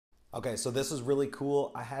Okay, so this is really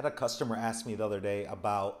cool. I had a customer ask me the other day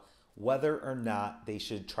about whether or not they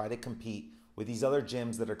should try to compete with these other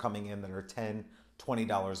gyms that are coming in that are $10,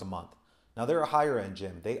 $20 a month. Now, they're a higher end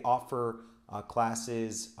gym. They offer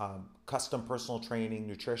classes, custom personal training,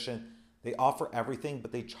 nutrition. They offer everything,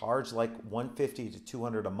 but they charge like 150 to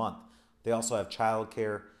 200 a month. They also have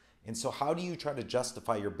childcare. And so, how do you try to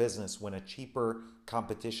justify your business when a cheaper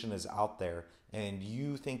competition is out there and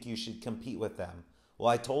you think you should compete with them? Well,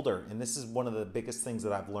 I told her, and this is one of the biggest things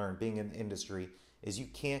that I've learned being in the industry, is you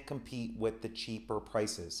can't compete with the cheaper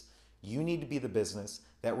prices. You need to be the business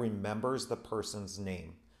that remembers the person's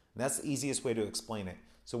name. And that's the easiest way to explain it.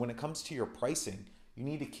 So when it comes to your pricing, you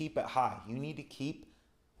need to keep it high. You need to keep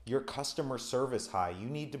your customer service high. You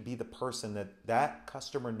need to be the person that that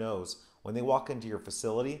customer knows when they walk into your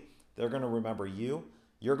facility, they're going to remember you,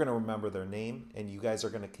 you're going to remember their name, and you guys are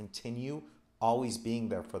going to continue always being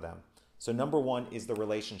there for them. So number one is the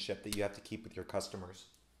relationship that you have to keep with your customers.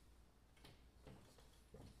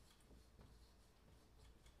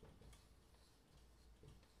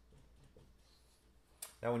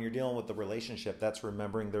 Now, when you're dealing with the relationship, that's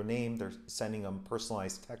remembering their name, they're sending them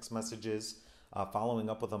personalized text messages, following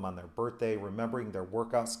up with them on their birthday, remembering their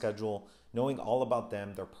workout schedule, knowing all about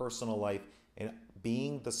them, their personal life, and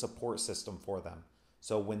being the support system for them.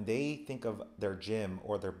 So when they think of their gym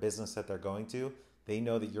or their business that they're going to, they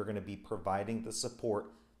know that you're going to be providing the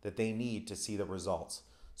support that they need to see the results.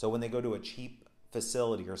 So when they go to a cheap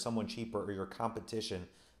facility or someone cheaper or your competition,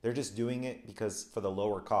 they're just doing it because for the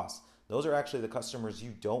lower cost. Those are actually the customers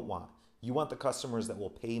you don't want. You want the customers that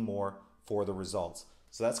will pay more for the results.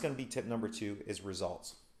 So that's going to be tip number two is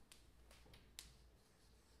results.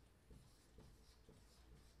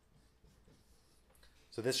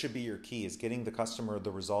 So this should be your key is getting the customer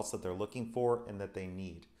the results that they're looking for and that they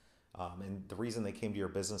need. And the reason they came to your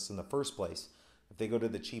business in the first place. If they go to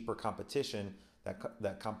the cheaper competition,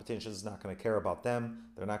 that competition is not going to care about them.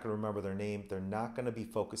 They're not going to remember their name. They're not going to be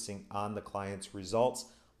focusing on the client's results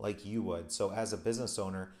like you would. So as a business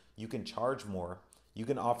owner, you can charge more, you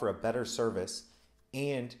can offer a better service,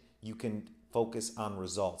 and you can focus on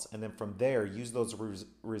results. And then from there, use those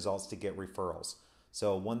results to get referrals.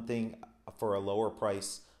 So one thing for a lower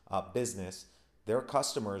price business, their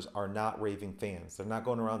customers are not raving fans. They're not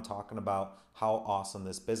going around talking about how awesome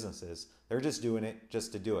this business is. They're just doing it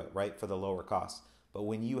just to do it, right? For the lower cost. But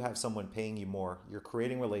when you have someone paying you more, you're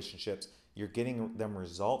creating relationships, you're getting them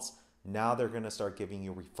results. Now they're going to start giving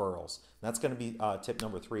you referrals. And that's going to be tip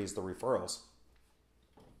number three is the referrals.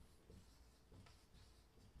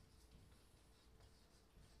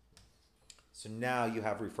 So now you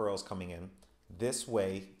have referrals coming in. This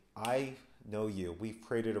way, I know you. We've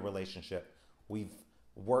created a relationship. We've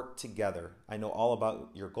worked together. I know all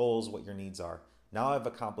about your goals, what your needs are. Now I've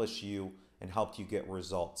accomplished you and helped you get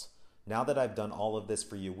results. Now that I've done all of this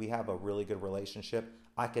for you, we have a really good relationship.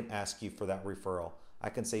 I can ask you for that referral. I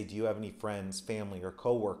can say, do you have any friends, family, or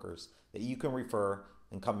coworkers that you can refer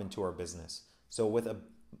and come into our business? So with a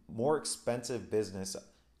more expensive business,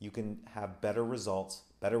 you can have better results,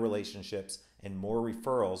 better relationships, and more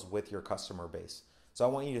referrals with your customer base. So I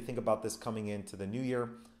want you to think about this coming into the new year.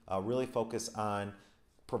 Really focus on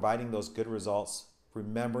providing those good results,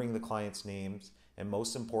 remembering the client's names, and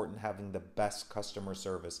most important, having the best customer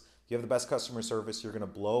service. If you have the best customer service, you're going to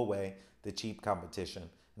blow away the cheap competition.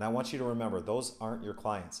 And I want you to remember, those aren't your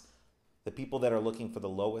clients. The people that are looking for the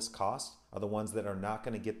lowest cost are the ones that are not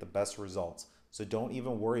going to get the best results. So don't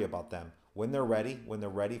even worry about them. When they're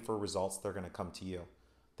ready for results, they're going to come to you.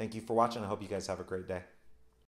 Thank you for watching. I hope you guys have a great day.